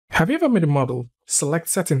Have you ever made a model, select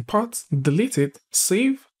certain parts, delete it,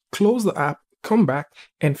 save, close the app, come back,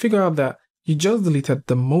 and figure out that you just deleted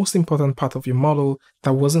the most important part of your model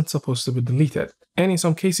that wasn't supposed to be deleted? And in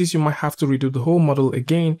some cases, you might have to redo the whole model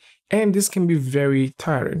again, and this can be very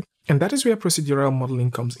tiring. And that is where procedural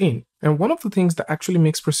modeling comes in. And one of the things that actually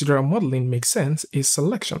makes procedural modeling make sense is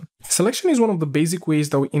selection. Selection is one of the basic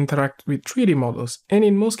ways that we interact with 3D models. And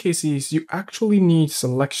in most cases, you actually need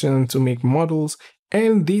selection to make models.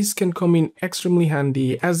 And these can come in extremely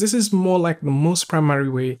handy, as this is more like the most primary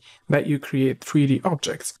way that you create 3D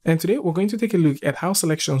objects. And today we're going to take a look at how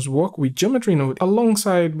selections work with Geometry Node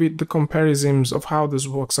alongside with the comparisons of how this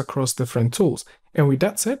works across different tools. And with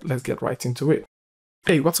that said, let's get right into it.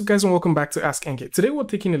 Hey, what's up guys, and welcome back to askNK. Today we're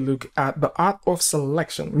taking a look at the art of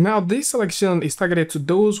selection. Now this selection is targeted to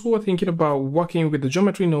those who are thinking about working with the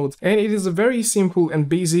geometry nodes, and it is a very simple and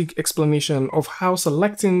basic explanation of how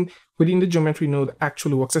selecting within the geometry node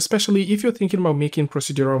actually works, especially if you're thinking about making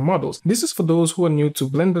procedural models. This is for those who are new to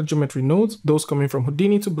Blender geometry nodes, those coming from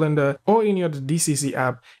Houdini to Blender or any other DCC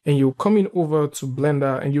app, and you're coming over to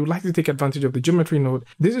Blender and you would like to take advantage of the geometry node.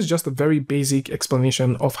 This is just a very basic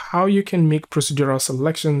explanation of how you can make procedural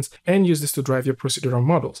selections and use this to drive your procedural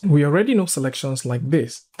models. We already know selections like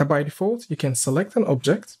this, that by default you can select an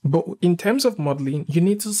object, but in terms of modeling you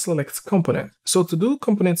need to select component. So to do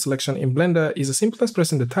component selection in Blender is as simple as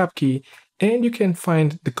pressing the tab key, and you can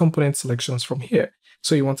find the component selections from here.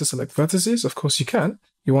 So you want to select vertices, of course you can.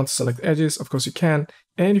 You want to select edges, of course you can.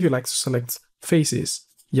 And if you like to select faces,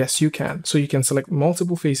 yes you can. So you can select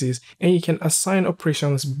multiple faces and you can assign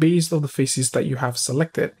operations based on the faces that you have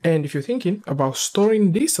selected. And if you're thinking about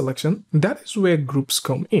storing this selection, that is where groups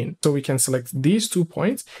come in. So we can select these 2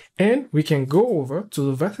 points and we can go over to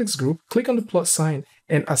the vertex group, click on the plus sign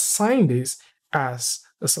and assign this as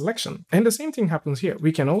a selection. And the same thing happens here.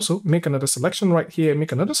 We can also make another selection right here,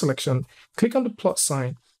 make another selection, click on the plus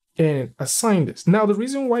sign and assign this. Now, the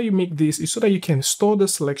reason why you make this is so that you can store the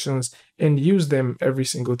selections and use them every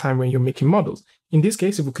single time when you're making models. In this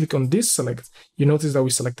case, if we click on this select, you notice that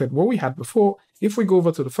we selected what we had before. If we go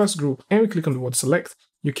over to the first group and we click on the word select,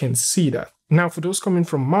 you can see that. Now, for those coming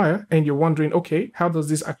from Maya and you're wondering, okay, how does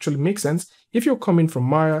this actually make sense? If you're coming from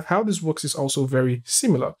Maya, how this works is also very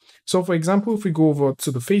similar. So for example, if we go over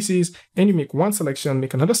to the faces and you make one selection,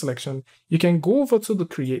 make another selection, you can go over to the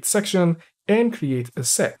create section and create a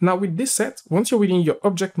set. Now with this set, once you're within your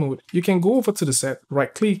object mode, you can go over to the set,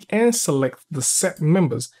 right click and select the set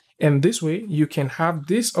members. And this way you can have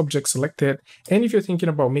this object selected. And if you're thinking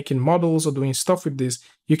about making models or doing stuff with this,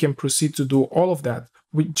 you can proceed to do all of that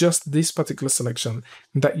with just this particular selection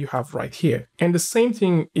that you have right here. And the same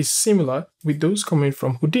thing is similar with those coming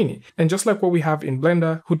from Houdini. And just like what we have in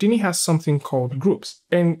Blender, Houdini has something called groups.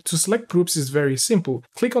 And to select groups is very simple.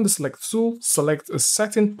 Click on the select tool, select a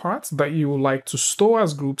certain part that you would like to store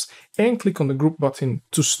as groups, and click on the group button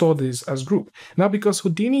to store this as group. Now, because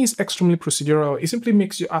Houdini is extremely procedural, it simply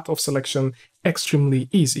makes your art of selection extremely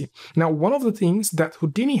easy. Now, one of the things that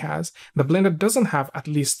Houdini has that Blender doesn't have, at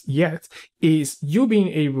least yet, is you being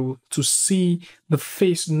able to see the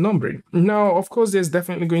face numbering. Now, of course, there's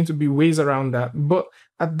definitely going to be ways around that, but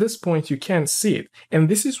at this point, you can't see it. And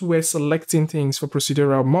this is where selecting things for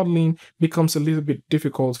procedural modeling becomes a little bit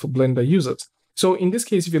difficult for Blender users. So in this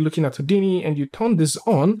case, if you're looking at Houdini and you turn this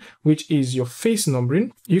on, which is your face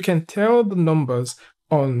numbering, you can tell the numbers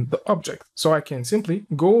on the object. So I can simply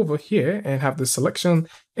go over here and have the selection,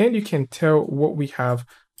 and you can tell what we have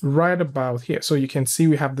right about here. So you can see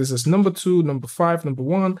we have this as number 2, number 5, number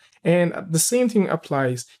 1, and the same thing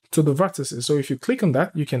applies to the vertices. So if you click on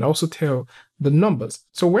that, you can also tell the numbers.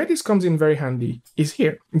 So where this comes in very handy is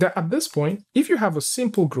here, that at this point, if you have a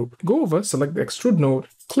simple group, go over, select the extrude node,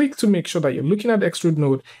 click to make sure that you're looking at the extrude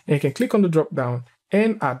node, and you can click on the drop down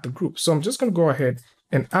and add the group. So I'm just going to go ahead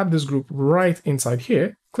and add this group right inside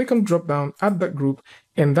here. Click on drop down, add that group,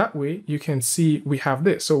 and that way you can see we have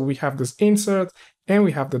this. So we have this insert and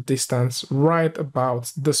we have the distance right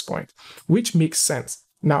about this point, which makes sense.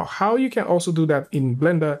 Now, how you can also do that in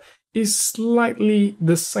Blender is slightly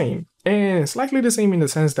the same. And slightly the same in the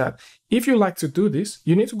sense that if you like to do this,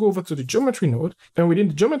 you need to go over to the geometry node, and within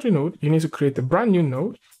the geometry node, you need to create a brand new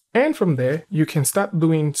node. And from there, you can start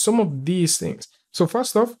doing some of these things. So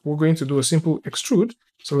first off, we're going to do a simple extrude.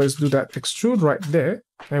 So let's do that extrude right there,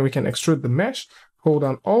 and we can extrude the mesh. Hold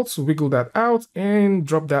down Alt to wiggle that out and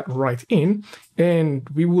drop that right in. And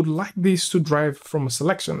we would like this to drive from a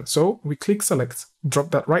selection. So we click select,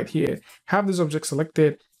 drop that right here, have this object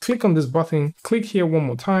selected, click on this button, click here one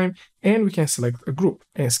more time, and we can select a group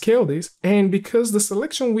and scale this. And because the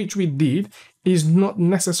selection which we did is not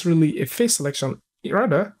necessarily a face selection,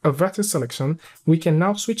 rather a vertex selection, we can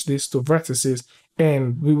now switch this to vertices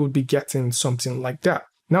and we will be getting something like that.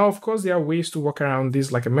 Now, of course, there are ways to work around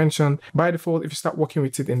this. Like I mentioned, by default, if you start working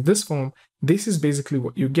with it in this form, this is basically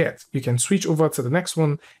what you get. You can switch over to the next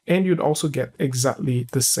one and you'd also get exactly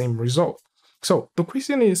the same result. So the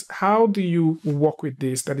question is, how do you work with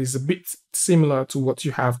this that is a bit similar to what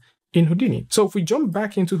you have in Houdini? So if we jump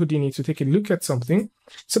back into Houdini to take a look at something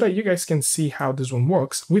so that you guys can see how this one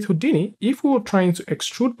works. With Houdini, if we were trying to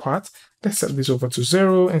extrude parts, let's set this over to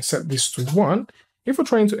 0 and set this to 1. If we're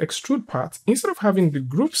trying to extrude parts, instead of having the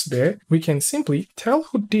groups there, we can simply tell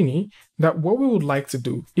Houdini that what we would like to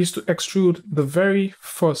do is to extrude the very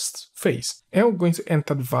first face, and we're going to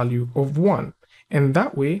enter the value of 1. And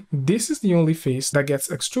that way, this is the only face that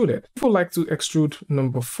gets extruded. If we'd like to extrude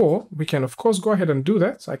number 4, we can of course go ahead and do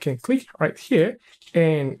that. So I can click right here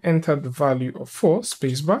and enter the value of 4,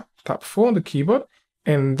 spacebar, tap 4 on the keyboard,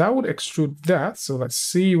 and that would extrude that. So let's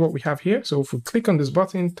see what we have here. So if we click on this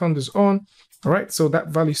button, turn this on, all right, so that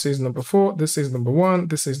value says number 4, this is number 1,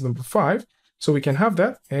 this is number 5. So we can have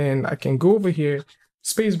that, and I can go over here,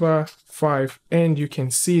 spacebar 5, and you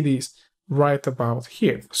can see this right about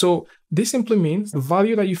here. So this simply means the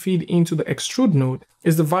value that you feed into the extrude node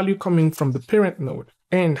is the value coming from the parent node.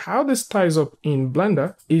 And how this ties up in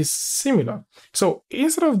Blender is similar. So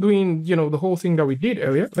instead of doing, the whole thing that we did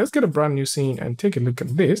earlier, let's get a brand new scene and take a look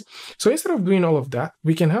at this. So instead of doing all of that,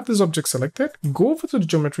 we can have this object selected, go over to the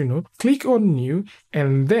geometry node, click on new,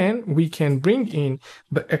 and then we can bring in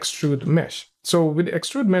the extrude mesh. So with the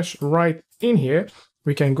extrude mesh right in here,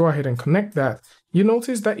 we can go ahead and connect that. You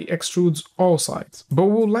notice that it extrudes all sides, but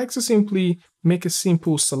we would like to simply make a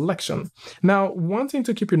simple selection. Now, one thing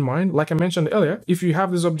to keep in mind, like I mentioned earlier, if you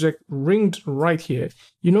have this object ringed right here,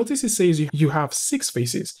 you notice it says you have 6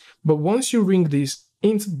 faces, but once you ring this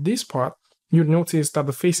into this part, you notice that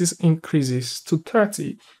the faces increases to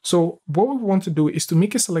 30. So what we want to do is to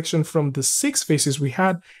make a selection from the 6 faces we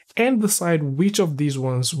had and decide which of these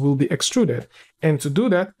ones will be extruded. And to do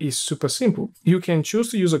that is super simple. You can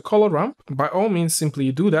choose to use a color ramp. By all means,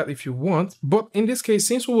 simply do that if you want. But in this case,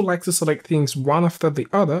 since we would like to select things one after the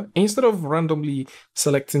other, instead of randomly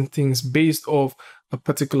selecting things based off a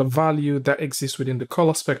particular value that exists within the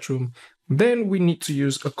color spectrum, then we need to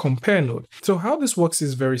use a compare node. So how this works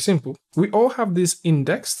is very simple. We all have this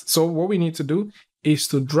indexed. So what we need to do is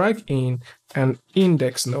to drag in an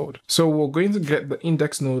index node. So we're going to get the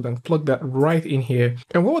index node and plug that right in here.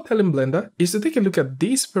 And what we're telling Blender is to take a look at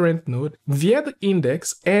this parent node via the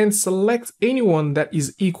index and select anyone that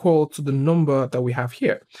is equal to the number that we have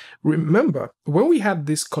here. Remember, when we had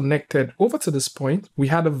this connected over to this point, we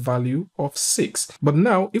had a value of 6. But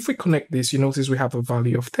now if we connect this, you notice we have a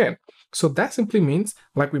value of 10. So that simply means,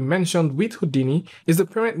 like we mentioned with Houdini, is the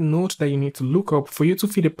parent node that you need to look up for you to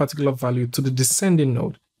feed a particular value to the descending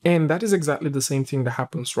node. And that is exactly the same thing that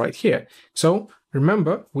happens right here. So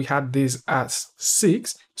remember, we had this as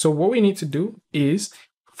 6. So what we need to do is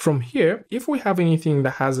from here, if we have anything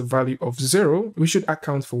that has a value of 0, we should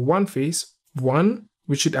account for one face, 1,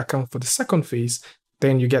 we should account for the second face,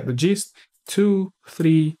 then you get the gist, 2,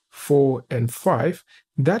 3, 4, and 5.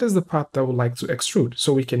 That is the part that we like to extrude.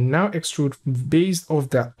 So we can now extrude based off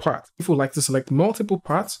that part. If we like to select multiple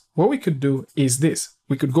parts, what we could do is this.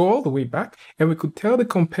 We could go all the way back and we could tell the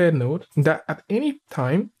compare node that at any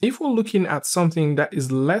time, if we're looking at something that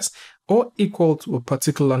is less or equal to a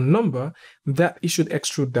particular number, that it should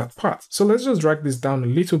extrude that part. So let's just drag this down a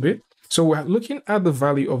little bit. So we're looking at the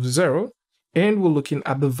value of 0 and we're looking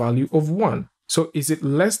at the value of 1. So is it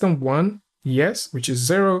less than 1? Yes, which is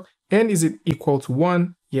 0. And is it equal to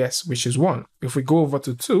 1? Yes, which is 1. If we go over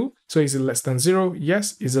to 2, so is it less than 0?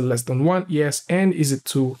 Yes. Is it less than 1? Yes. And is it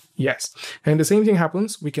 2? Yes. And the same thing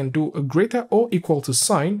happens. We can do a greater or equal to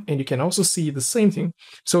sign, and you can also see the same thing.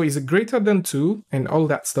 So is it greater than 2 and all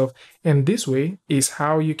that stuff. And this way is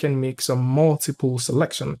how you can make some multiple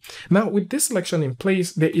selection. Now, with this selection in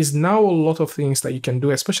place, there is now a lot of things that you can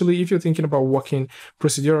do, especially if you're thinking about working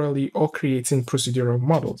procedurally or creating procedural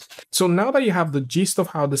models. So now that you have the gist of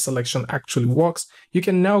how the selection actually works, you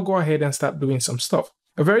can now go ahead and start doing some stuff.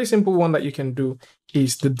 A very simple one that you can do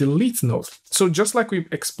is the delete node. So just like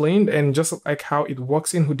we've explained and just like how it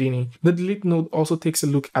works in Houdini, the delete node also takes a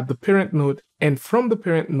look at the parent node, and from the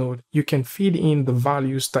parent node, you can feed in the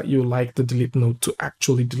values that you like the delete node to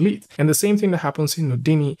actually delete. And the same thing that happens in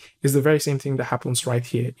Houdini is the very same thing that happens right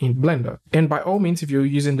here in Blender. And by all means, if you're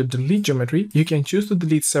using the delete geometry, you can choose to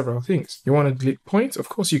delete several things. You want to delete points? Of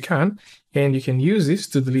course you can. And you can use this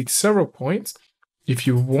to delete several points if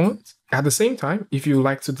you want. At the same time, if you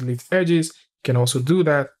like to delete edges, you can also do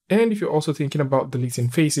that. And if you're also thinking about deleting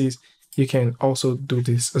faces, you can also do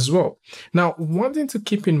this as well. Now, one thing to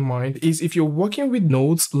keep in mind is if you're working with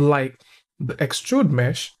nodes like the Extrude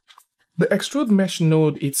mesh, the Extrude mesh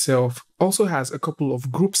node itself also has a couple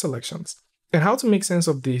of group selections. And how to make sense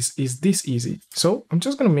of this is this easy. So I'm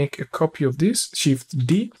just going to make a copy of this, Shift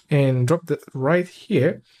D, and drop that right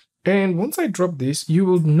here. And once I drop this, you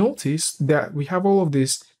will notice that we have all of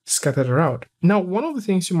this scattered around. Now, one of the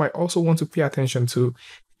things you might also want to pay attention to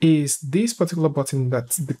is this particular button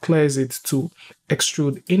that declares it to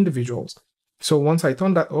extrude individuals. So once I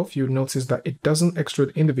turn that off, you'll notice that it doesn't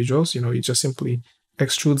extrude individuals, it just simply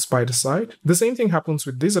extrudes by the side. The same thing happens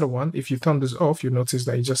with this other one. If you turn this off, you notice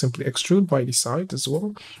that it just simply extrude by the side as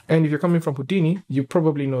well. And if you're coming from Houdini, you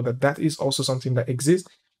probably know that that is also something that exists,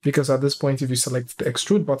 because at this point, if you select the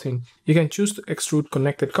extrude button, you can choose to extrude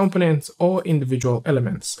connected components or individual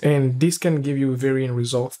elements. And this can give you varying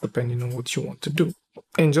results depending on what you want to do.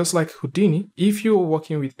 And just like Houdini, if you're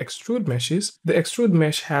working with extrude meshes, the extrude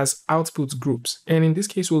mesh has output groups. And in this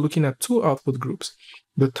case, we're looking at two output groups,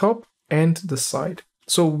 the top and the side.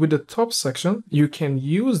 So with the top section, you can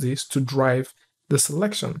use this to drive the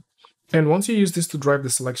selection. And once you use this to drive the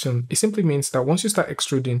selection, it simply means that once you start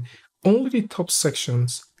extruding, only the top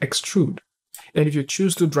sections extrude. And if you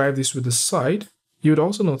choose to drive this with the side, you would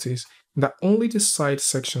also notice that only the side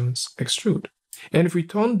sections extrude. And if we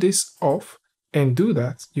turn this off and do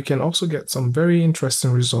that, you can also get some very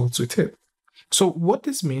interesting results with it. So what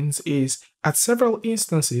this means is at several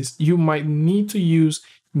instances, you might need to use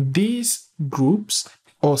these groups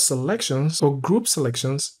or selections or group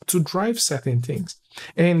selections to drive certain things.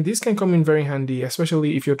 And this can come in very handy,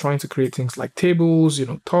 especially if you're trying to create things like tables,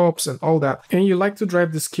 tops and all that, and you like to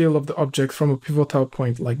drive the scale of the object from a pivotal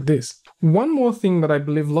point like this. One more thing that I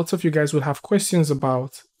believe lots of you guys would have questions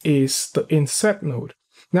about is the Inset node.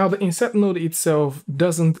 Now, the Inset node itself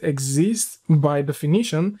doesn't exist by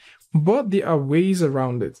definition, but there are ways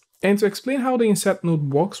around it. And to explain how the Inset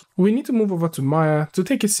node works, we need to move over to Maya to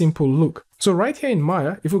take a simple look. So right here in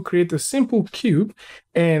Maya, if we create a simple cube,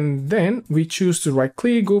 and then we choose to right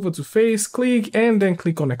click, go over to face, click, and then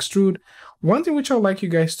click on extrude, one thing which I'd like you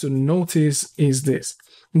guys to notice is this,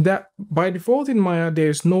 that by default in Maya,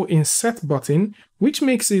 there's no Inset button, which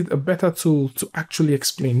makes it a better tool to actually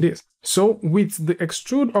explain this. So with the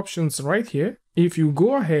extrude options right here, if you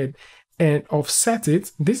go ahead and offset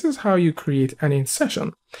it, this is how you create an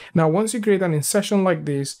insertion. Now, once you create an insertion like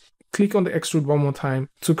this, click on the extrude one more time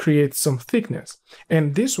to create some thickness.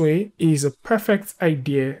 And this way is a perfect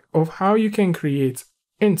idea of how you can create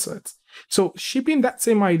inserts. So shipping that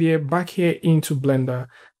same idea back here into Blender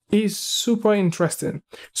is super interesting.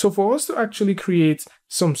 So for us to actually create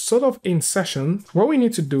some sort of insertion, what we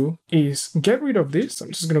need to do is get rid of this.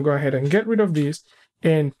 I'm just going to go ahead and get rid of this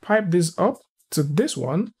and pipe this up to this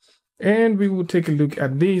one. And we will take a look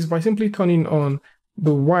at these by simply turning on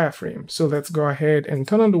the wireframe. So let's go ahead and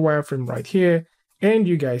turn on the wireframe right here, and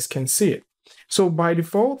you guys can see it. So by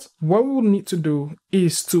default, what we will need to do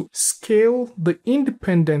is to scale the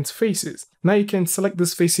independent faces. Now you can select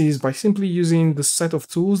these faces by simply using the set of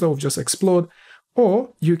tools that we've just explored,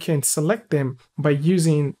 or you can select them by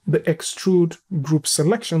using the extrude group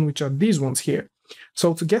selection, which are these ones here.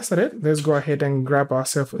 So to get started, let's go ahead and grab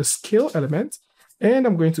ourselves a scale element. And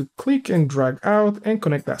I'm going to click and drag out and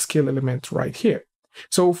connect that scale element right here.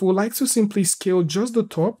 So if we would like to simply scale just the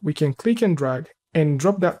top, we can click and drag and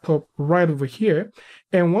drop that top right over here.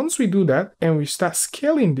 And once we do that and we start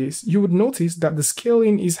scaling this, you would notice that the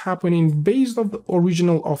scaling is happening based on the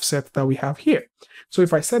original offset that we have here. So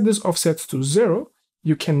if I set this offset to 0,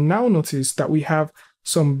 you can now notice that we have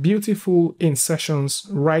some beautiful insertions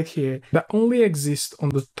right here that only exist on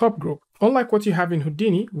the top group. Unlike what you have in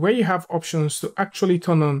Houdini, where you have options to actually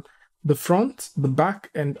turn on the front, the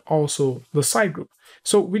back, and also the side group.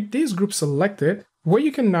 So with these groups selected, what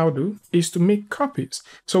you can now do is to make copies.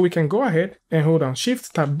 So we can go ahead and hold on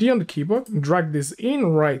Shift, Tab D on the keyboard, drag this in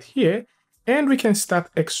right here, and we can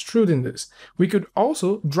start extruding this. We could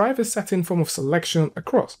also drive a certain form of selection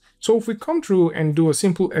across. So if we come through and do a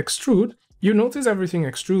simple extrude, you notice everything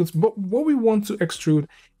extrudes, but what we want to extrude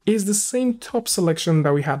is the same top selection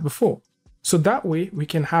that we had before. So that way we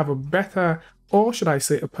can have a better, or should I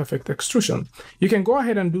say a perfect extrusion. You can go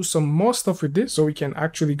ahead and do some more stuff with this. So we can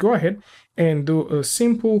actually go ahead and do a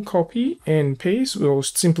simple copy and paste. We'll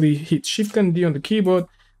simply hit Shift and D on the keyboard,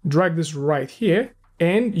 drag this right here,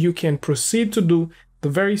 and you can proceed to do the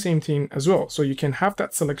very same thing as well. So you can have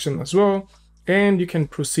that selection as well, and you can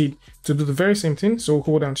proceed to do the very same thing. So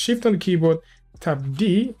hold down Shift on the keyboard, Tab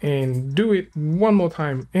D, and do it one more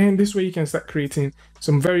time. And this way you can start creating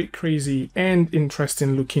some very crazy and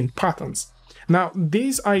interesting looking patterns. Now,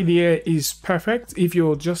 this idea is perfect if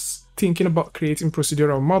you're just thinking about creating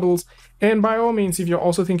procedural models. And by all means, if you're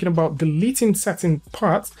also thinking about deleting certain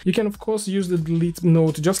parts, you can of course use the delete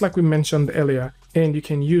node just like we mentioned earlier, and you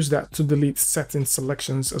can use that to delete certain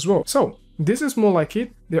selections as well. So this is more like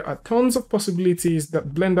it. There are tons of possibilities that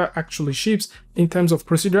Blender actually ships in terms of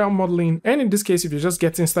procedural modeling. And in this case, if you're just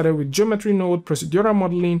getting started with geometry node, procedural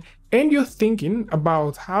modeling, and you're thinking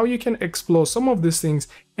about how you can explore some of these things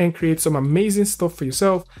and create some amazing stuff for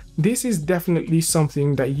yourself, this is definitely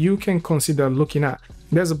something that you can consider looking at.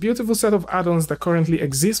 There's a beautiful set of add-ons that currently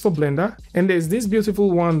exist for Blender, and there's this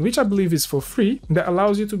beautiful one which I believe is for free that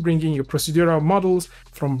allows you to bring in your procedural models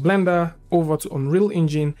from Blender over to Unreal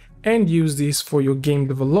Engine and use this for your game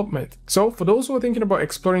development. So for those who are thinking about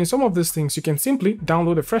exploring some of these things, you can simply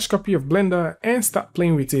download a fresh copy of Blender and start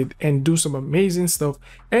playing with it and do some amazing stuff.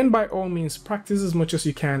 And by all means, practice as much as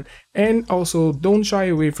you can, and also don't shy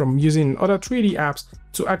away from using other 3D apps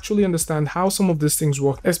to actually understand how some of these things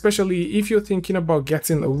work, especially if you're thinking about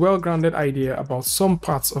getting a well-grounded idea about some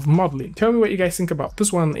parts of modeling. Tell me what you guys think about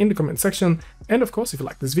this one in the comment section. And of course, if you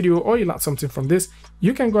like this video or you learned something from this,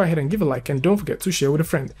 you can go ahead and give a like, and don't forget to share with a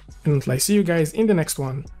friend. And until I see you guys in the next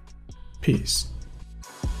one, peace.